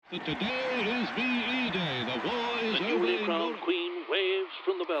Today it is VE Day. The war is The over. newly crowned Queen waves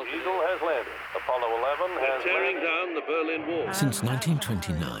from the balcony. Eagle has landed. Apollo 11 has Tearing landed. down the Berlin Wall. Since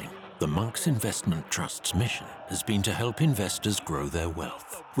 1929, the Monks Investment Trust's mission has been to help investors grow their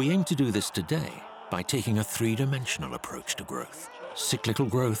wealth. We aim to do this today by taking a three-dimensional approach to growth: cyclical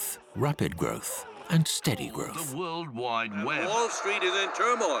growth, rapid growth, and steady growth. The World Wide Web. Wall Street is in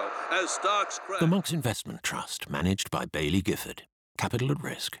turmoil as stocks crash. The Monks Investment Trust, managed by Bailey Gifford. Capital at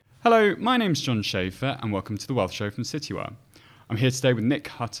risk. Hello, my name's John Schaefer and welcome to The Wealth Show from Citywire. I'm here today with Nick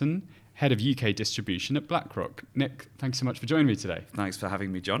Hutton, Head of UK Distribution at BlackRock. Nick, thanks so much for joining me today. Thanks for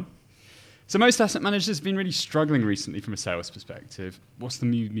having me, John. So most asset managers have been really struggling recently from a sales perspective. What's the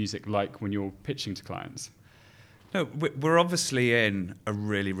music like when you're pitching to clients? No, we're obviously in a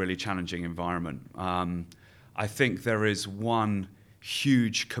really, really challenging environment. I think there is one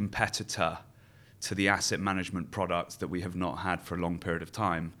huge competitor to the asset management products that we have not had for a long period of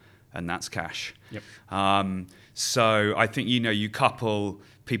time, and that's cash. Yep. So I think, you couple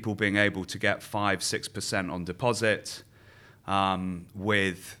people being able to get 5-6% on deposit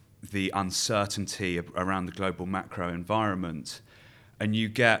with the uncertainty around the global macro environment, and you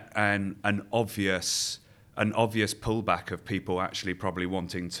get an obvious pullback of people actually probably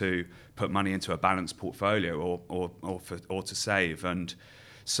wanting to put money into a balanced portfolio or to save. And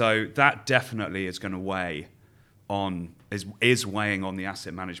so that definitely is going to weigh on is weighing on the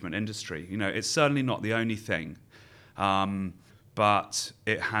asset management industry. It's certainly not the only thing, but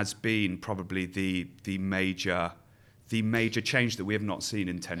it has been probably the major change that we have not seen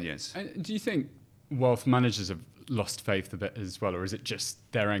in 10 years. And do you think wealth managers have lost faith a bit as well, or is it just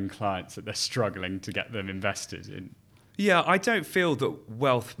their own clients that they're struggling to get them invested in? Yeah, I don't feel that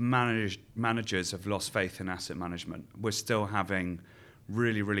wealth managers have lost faith in asset management. We're still having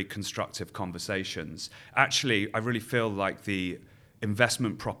really, really constructive conversations. Actually, I really feel like the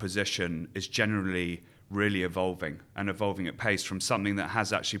investment proposition is generally really evolving at pace from something that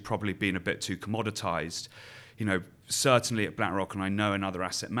has actually probably been a bit too commoditized. Certainly at BlackRock, and I know in other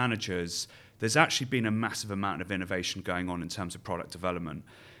asset managers, there's actually been a massive amount of innovation going on in terms of product development.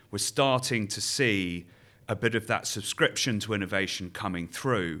 We're starting to see a bit of that subscription to innovation coming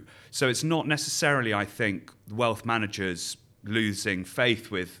through. So it's not necessarily, I think, wealth managers losing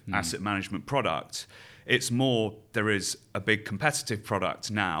faith with asset management product. It's more there is a big competitive product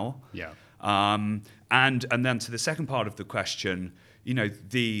now. Yeah. And then to the second part of the question,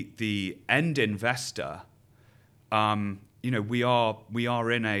 the end investor, we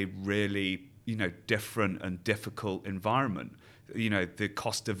are in a really different and difficult environment. The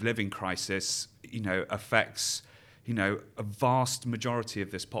cost of living crisis affects a vast majority of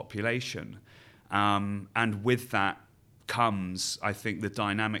this population, and with that comes, I think, the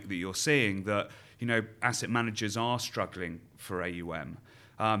dynamic that you're seeing that asset managers are struggling for AUM.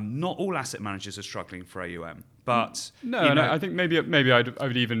 Not all asset managers are struggling for AUM, but No, I think maybe I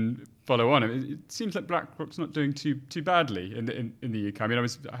would even follow on. It seems like BlackRock's not doing too badly in the UK. I mean, I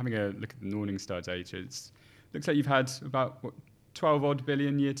was having a look at the Morningstar data. It looks like you've had about 12 odd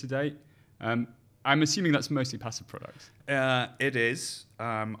billion year to date. I'm assuming that's mostly passive products. It is.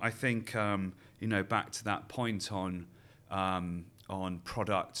 I think back to that point on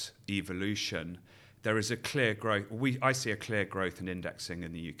product evolution, there is a clear growth. I see a clear growth in indexing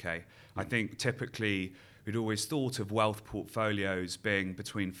in the UK. I think typically we'd always thought of wealth portfolios being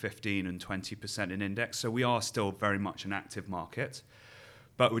between 15 and 20% in index. So we are still very much an active market,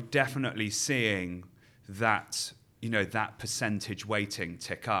 but we're definitely seeing that that percentage weighting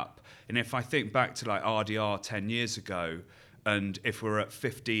tick up. And if I think back to like RDR 10 years ago, and if we're at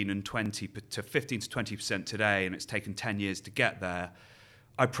 15 to 20% today, and it's taken 10 years to get there,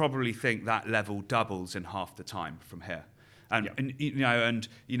 I probably think that level doubles in half the time from here. And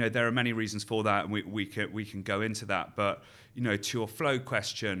there are many reasons for that, and we can go into that. But to your flow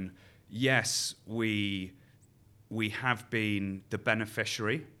question, yes, we have been the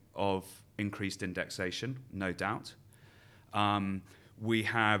beneficiary of increased indexation, no doubt.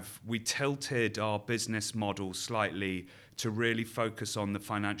 We tilted our business model slightly to really focus on the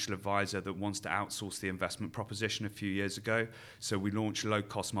financial advisor that wants to outsource the investment proposition a few years ago. So we launched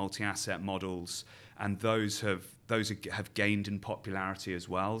low-cost multi-asset models, and those have gained in popularity as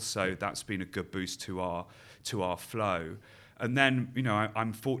well. So that's been a good boost to our flow. And then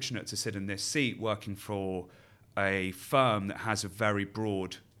I'm fortunate to sit in this seat working for a firm that has a very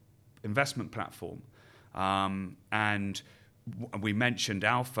broad investment platform, and we mentioned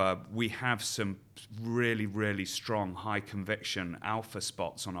alpha. We have some really, really strong high conviction alpha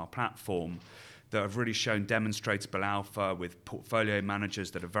spots on our platform that have really shown demonstratable alpha with portfolio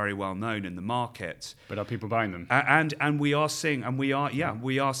managers that are very well known in the market. But are people buying them? And we are seeing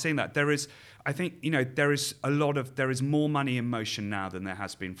that there is. I think there is more money in motion now than there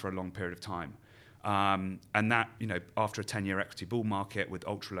has been for a long period of time, and that after a 10-year equity bull market with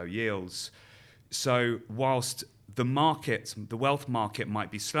ultra low yields. So whilst the wealth market might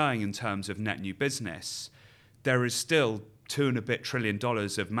be slowing in terms of net new business, there is still $2.5 trillion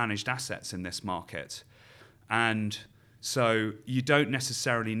of managed assets in this market. And so you don't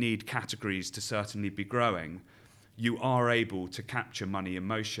necessarily need categories to certainly be growing. You are able to capture money in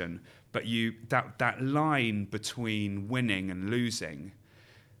motion, but that line between winning and losing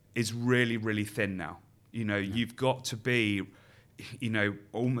is really, really thin now. You've got to be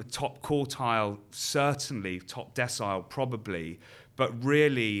almost top quartile, certainly top decile, probably, but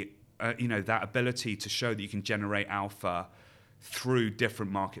really, that ability to show that you can generate alpha through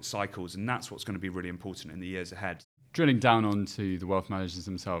different market cycles, and that's what's going to be really important in the years ahead. Drilling down onto the wealth managers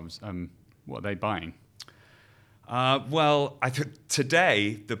themselves, what are they buying? Well, I think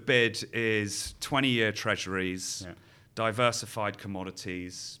today the bid is 20-year treasuries, diversified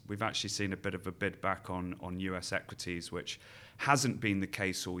commodities. We've actually seen a bit of a bid back on US equities, which hasn't been the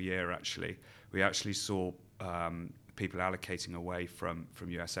case all year, actually. We actually saw people allocating away from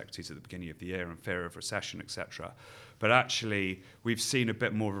US equities at the beginning of the year in fear of recession, etc. But actually, we've seen a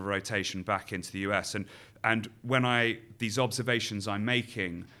bit more of a rotation back into the US. And when these observations I'm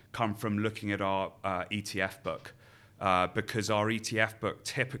making come from looking at our ETF book, because our ETF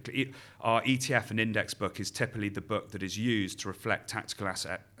and index book is typically the book that is used to reflect tactical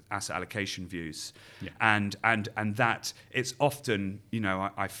asset allocation views, and that it's often,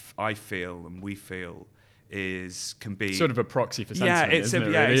 I feel and we feel can be sort of a proxy for sentiment.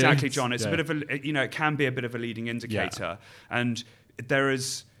 Really? Exactly, John. It's a bit of it can be a bit of a leading indicator, and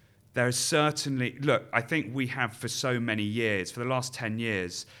there's certainly, look, I think we have for so many years, for the last 10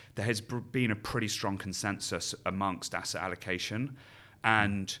 years, there has been a pretty strong consensus amongst asset allocation.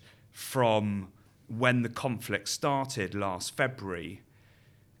 And from when the conflict started last February,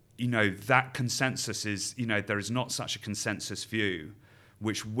 that consensus is, there is not such a consensus view,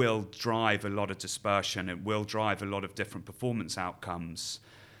 which will drive a lot of dispersion. It will drive a lot of different performance outcomes.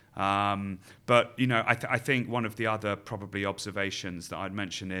 But I think one of the other probably observations that I'd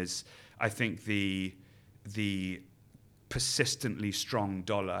mention is I think the persistently strong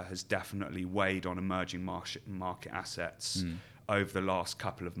dollar has definitely weighed on emerging market assets over the last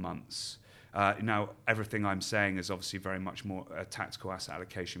couple of months. Now, everything I'm saying is obviously very much more a tactical asset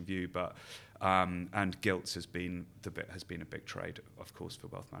allocation view, but and gilts has been a big trade, of course, for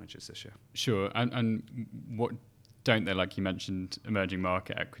wealth managers this year. Sure, and what don't they, like you mentioned, emerging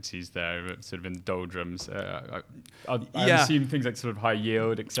market equities there, sort of in the doldrums? I assume things like sort of high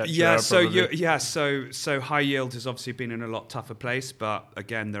yield, etc. So high yield has obviously been in a lot tougher place, but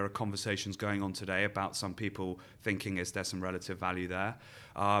again, there are conversations going on today about some people thinking is there some relative value there.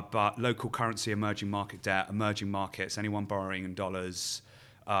 But local currency, emerging market debt, emerging markets, anyone borrowing in dollars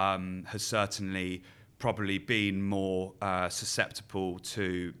has certainly probably been more susceptible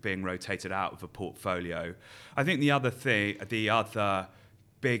to being rotated out of a portfolio. I think the other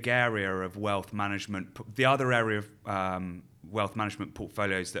big area of wealth management, wealth management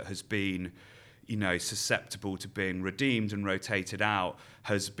portfolios that has been, susceptible to being redeemed and rotated out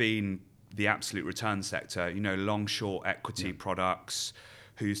has been the absolute return sector. Long short equity products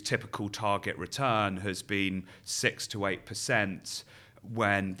whose typical target return has been 6 to 8%.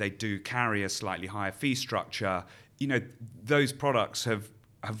 When they do carry a slightly higher fee structure, those products have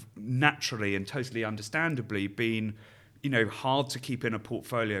naturally and totally understandably been, hard to keep in a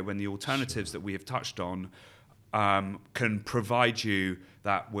portfolio when the alternatives that we have touched on can provide you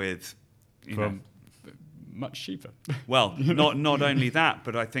that with, much cheaper. Well, not only that,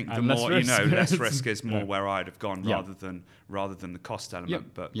 but I think the more less risk is more where I'd have gone rather than the cost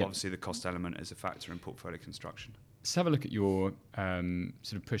element. But obviously the cost element is a factor in portfolio construction. Let's have a look at your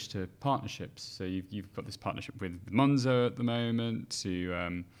sort of push to partnerships. So you've got this partnership with Monzo at the moment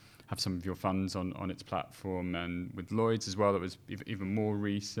to have some of your funds on its platform, and with Lloyd's as well. That was even more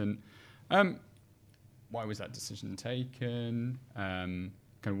recent. Why was that decision taken? Are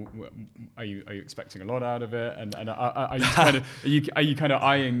you expecting a lot out of it? And are you kind of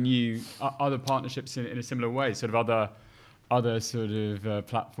eyeing new other partnerships in a similar way? Sort of other sort of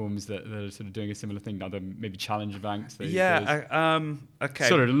platforms that are sort of doing a similar thing, other maybe challenger banks? Okay.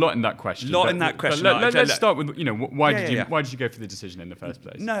 Sort of a lot in that question. Let's start with why did you go for the decision in the first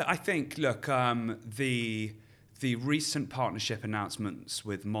place? No, I think the recent partnership announcements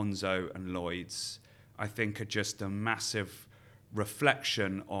with Monzo and Lloyd's, I think, are just a massive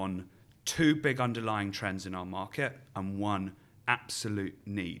reflection on two big underlying trends in our market and one absolute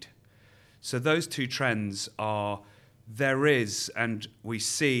need. So those two trends are, there is, and we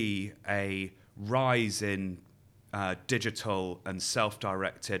see a rise in digital and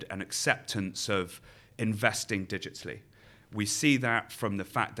self-directed and acceptance of investing digitally. We see that from the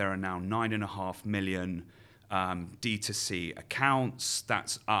fact there are now 9.5 million D2C accounts.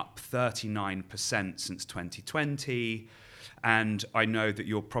 That's up 39% since 2020. And I know that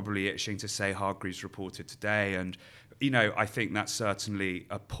you're probably itching to say Hargreaves reported today, and I think that's certainly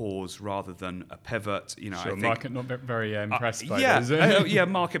a pause rather than a pivot. Sure, I think, market not very impressed by yeah, this.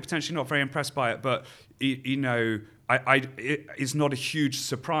 market potentially not very impressed by it, but it's not a huge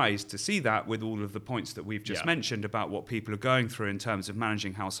surprise to see that with all of the points that we've just mentioned about what people are going through in terms of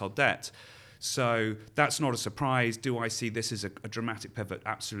managing household debt. So that's not a surprise. Do I see this as a dramatic pivot?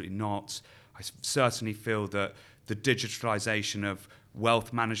 Absolutely not. I certainly feel that the digitalization of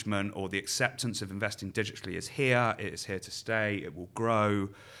wealth management or the acceptance of investing digitally is here. It is here to stay. It will grow.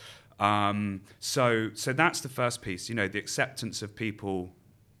 So that's the first piece. The acceptance of people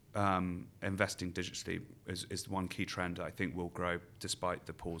investing digitally is one key trend I think will grow despite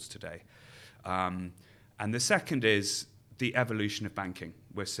the pause today. And the second is the evolution of banking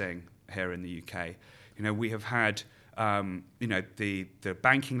we're seeing here in the UK. We have had the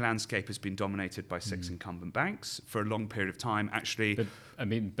banking landscape has been dominated by six incumbent banks for a long period of time. Actually,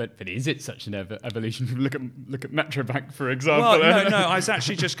 but is it such an evolution? Look at Metro Bank, for example. Well, no. I was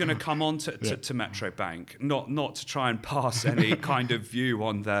actually just going to come on to Metro Bank, not to try and pass any kind of view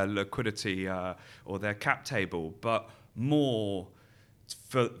on their liquidity or their cap table, but more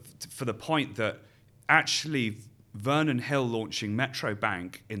for the point that actually Vernon Hill launching Metro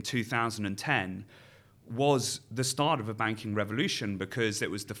Bank in 2010 was the start of a banking revolution, because it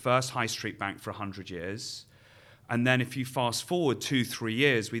was the first high street bank for 100 years. And then if you fast forward 2-3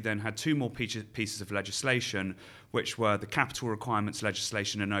 years, we then had two more pieces of legislation, which were the capital requirements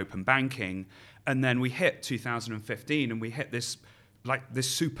legislation and open banking. And then we hit 2015 and we hit this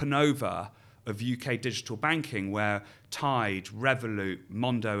supernova of UK digital banking where Tide, Revolut,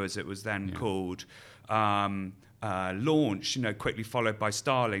 Mondo as it was then called, launched, quickly followed by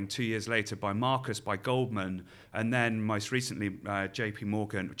Starling, 2 years later by Marcus, by Goldman, and then most recently JP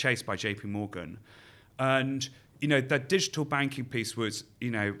Morgan, chased by JP Morgan. And, that digital banking piece was,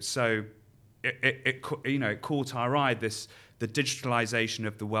 so it caught our eye, the digitalization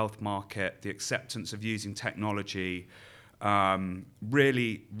of the wealth market, the acceptance of using technology,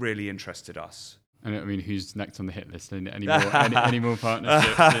 really, really interested us. And who's next on the hit list? Any more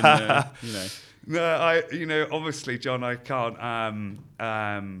partnerships? No, obviously, John, I can't.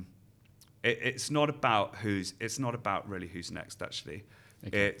 It's not about really who's next. Actually,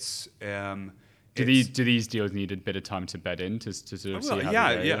 okay. Do these deals need a bit of time to bed in to sort of see how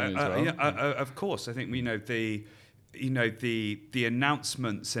they go as well? Of course. I think the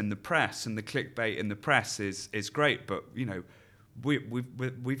announcements in the press and the clickbait in the press is great, but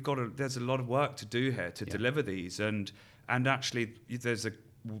we've got there's a lot of work to do here to deliver these, and actually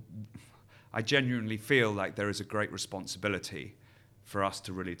I genuinely feel like there is a great responsibility for us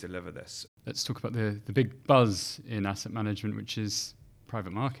to really deliver this. Let's talk about the big buzz in asset management, which is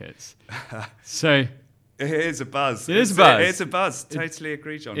private markets. So it is a buzz. It's a buzz. Totally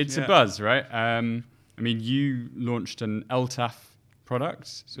agree, John. It's a buzz, right? You launched an LTAF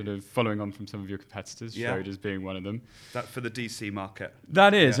product, sort of following on from some of your competitors, Schroders being one of them. That for the DC market.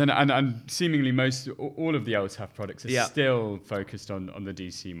 That is, and seemingly all of the LTAF products are still focused on the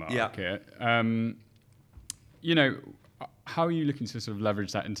DC market. How are you looking to sort of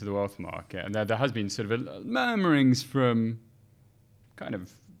leverage that into the wealth market? And there has been sort of murmurings from kind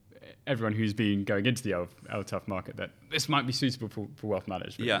of everyone who's been going into the LTAF market that this might be suitable for wealth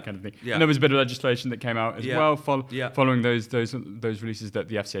management, kind of thing. Yeah. And there was a bit of legislation that came out as well following those releases that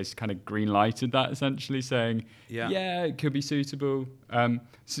the FCA's kind of green-lighted that, essentially saying, it could be suitable. So,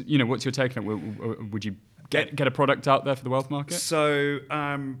 what's your take on it? Would you get a product out there for the wealth market? So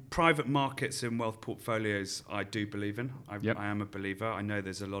private markets in wealth portfolios, I do believe in. I am a believer. I know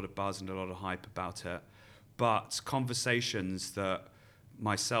there's a lot of buzz and a lot of hype about it. But conversations that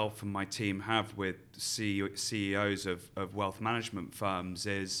myself and my team have with CEOs of wealth management firms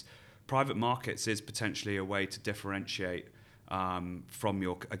is private markets is potentially a way to differentiate from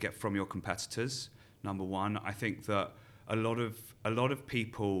your competitors. Number one, I think that a lot of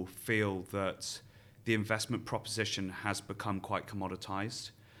people feel that the investment proposition has become quite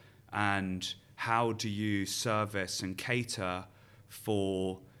commoditized, and how do you service and cater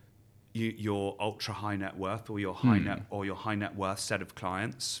for your ultra high net worth or your high net worth set of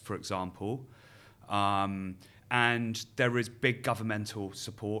clients, for example, and there is big governmental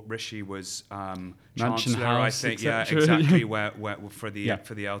support. Rishi was Mansion Chancellor, House, I think. Yeah, etc. exactly. where for the Yeah.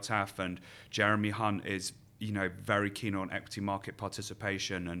 LTAF, and Jeremy Hunt is very keen on equity market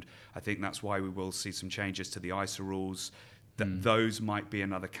participation, and I think that's why we will see some changes to the ISA rules. Those might be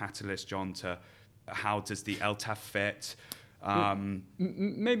another catalyst, John, to how does the LTAF fit.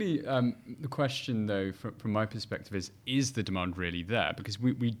 Maybe the question, though, from my perspective, is the demand really there? Because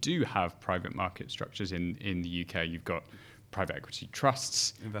we do have private market structures in the UK. You've got private equity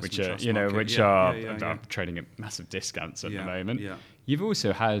trusts, which are are trading at massive discounts at the moment. Yeah. You've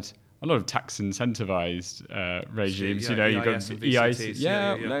also had a lot of tax incentivized regimes. Yeah, you've got EIS and EIC,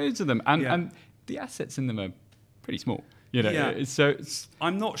 VCTs, loads of them, and the assets in them are pretty small. So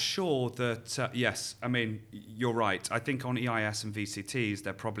I'm not sure that, yes, I mean, you're right. I think on EIS and VCTs,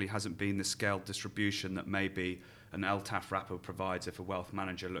 there probably hasn't been the scaled distribution that maybe an LTAF wrapper provides if a wealth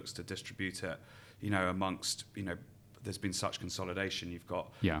manager looks to distribute it, amongst, there's been such consolidation. You've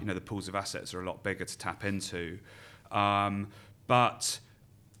got, the pools of assets are a lot bigger to tap into. But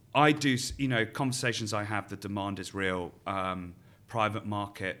I do, conversations I have, the demand is real. Private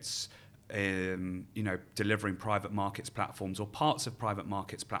markets, delivering private markets platforms or parts of private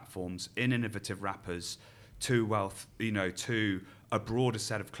markets platforms in innovative wrappers to wealth, to a broader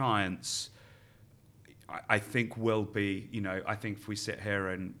set of clients, I think will be, I think if we sit here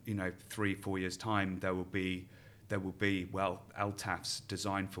in, 3-4 years' time, there will be LTAFs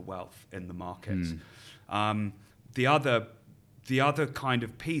designed for wealth in the market. The other kind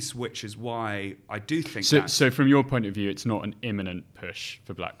of piece, which is why I do think So from your point of view, it's not an imminent push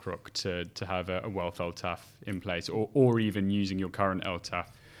for BlackRock to have a wealth LTAF in place, or even using your current LTAF.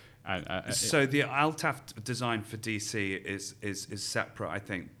 So the LTAF design for DC is separate, I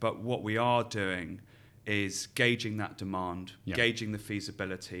think. But what we are doing is gauging that demand, gauging the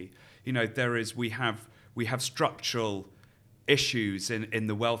feasibility. We have structural issues in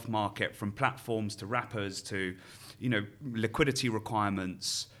the wealth market, from platforms to wrappers to liquidity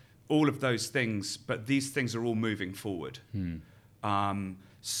requirements, all of those things, but these things are all moving forward.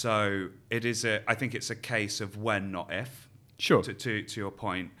 So it is I think it's a case of when, not if. Sure. To your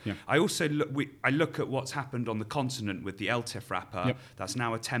point. Yeah. I also look at what's happened on the continent with the LTIF wrapper. Yep. That's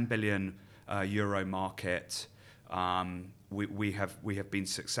now a 10 billion euro market. We have been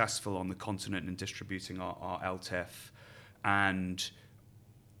successful on the continent in distributing our LTIF, and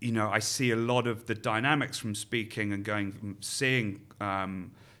I see a lot of the dynamics from speaking and seeing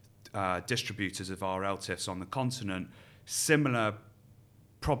distributors of our LTIFs on the continent, similar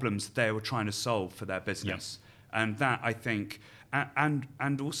problems they were trying to solve for their business. And that, I think,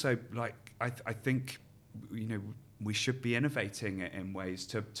 and also, I think, we should be innovating in ways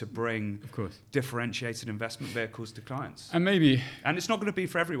to bring, of course, differentiated investment vehicles to clients. And it's not going to be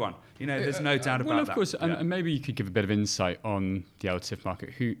for everyone. There's no doubt about that. Well, of course, and maybe you could give a bit of insight on the LTIF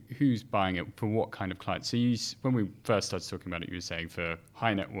market. Who's buying it for what kind of clients? So when we first started talking about it, you were saying for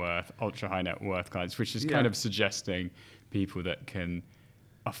high net worth, ultra high net worth clients, which is kind of suggesting people that can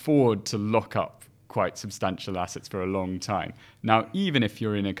afford to lock up quite substantial assets for a long time. Now, even if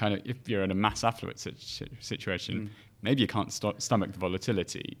you're in a mass affluent situation, maybe you can't stomach the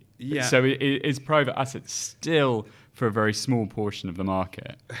volatility. Yeah. So is private assets still for a very small portion of the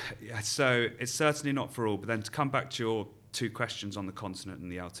market? Yeah, so it's certainly not for all. But then to come back to your two questions on the continent and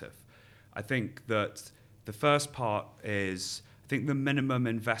the LTIF, I think that the first part is, I think the minimum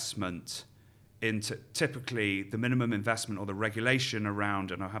investment into, typically the minimum investment or the regulation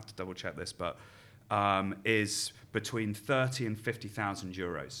around, and I'll have to double check this, but is between 30 and 50,000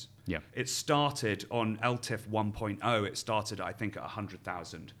 euros. Yeah. It started on LTIF 1.0, it started, I think, at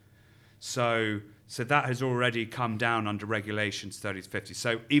 100,000. So that has already come down under regulations 30 to 50.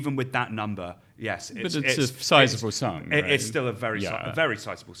 So even with that number, yes, it's a sizable sum. Right? It's still a very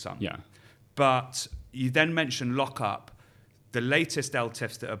sizable sum. Yeah. But you then mentioned lockup. The latest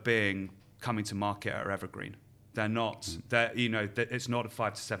LTIFs that are coming to market are evergreen. They're not. It's not a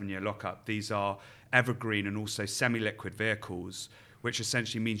 5 to 7 year lockup. These are evergreen and also semi-liquid vehicles, which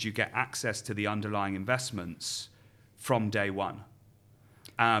essentially means you get access to the underlying investments from day one.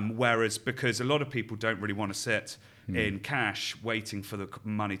 Whereas, because a lot of people don't really want to sit in cash waiting for the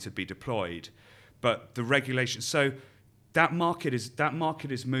money to be deployed, but the regulation. So that market is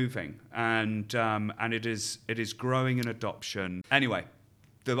moving, and it is growing in adoption. Anyway,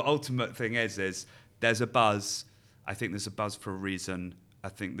 the ultimate thing is there's a buzz. I think there's a buzz for a reason. I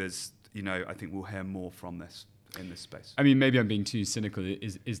think I think we'll hear more from this in this space. I mean, maybe I'm being too cynical.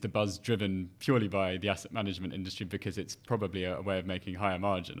 Is the buzz driven purely by the asset management industry because it's probably a way of making higher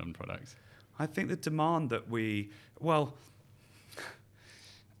margin on products? I think the demand that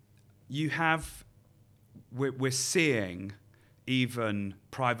we're seeing even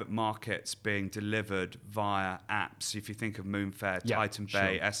private markets being delivered via apps. If you think of Moonfair, Yeah, Titan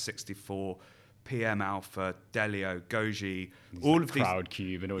Bay, sure. S64, PM Alpha, Delio, Goji, It's all like of these.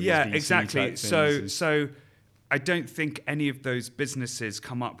 Crowdcube and all Yeah, these VC exactly. type So things. so I don't think any of those businesses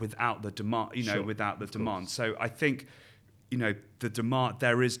come up without the demand. Sure, Without the of demand. course. So I think the demand,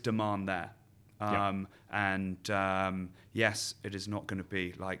 there is demand there. Yeah. Yes, it is not going to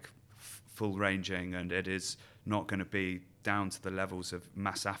be like full ranging, and it is not going to be down to the levels of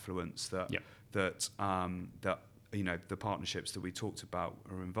mass affluence that Yeah. that the partnerships that we talked about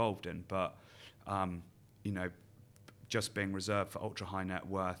are involved in. But just being reserved for ultra high net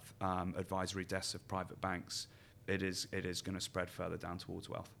worth advisory desks of private banks, it is going to spread further down towards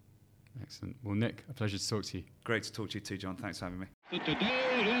wealth. Excellent. Well, Nick, a pleasure to talk to you. Great to talk to you too, John. Thanks for having me. Today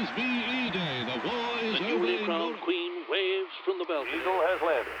is VE Day. The war is The over newly in crowned Europe. Queen waves from the balcony. Eagle has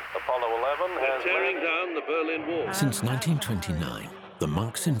landed. Apollo 11 has Tearing landed. down the Berlin Wall. Since 1929, the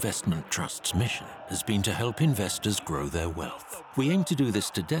Monks Investment Trust's mission has been to help investors grow their wealth. We aim to do this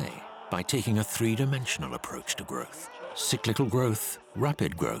today by taking a three-dimensional approach to growth: cyclical growth,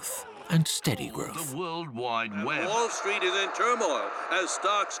 rapid growth, and steady growth. The World Wide Web. Wall Street is in turmoil as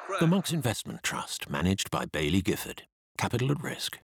stocks crash. The Monks Investment Trust, managed by Bailey Gifford. Capital at risk.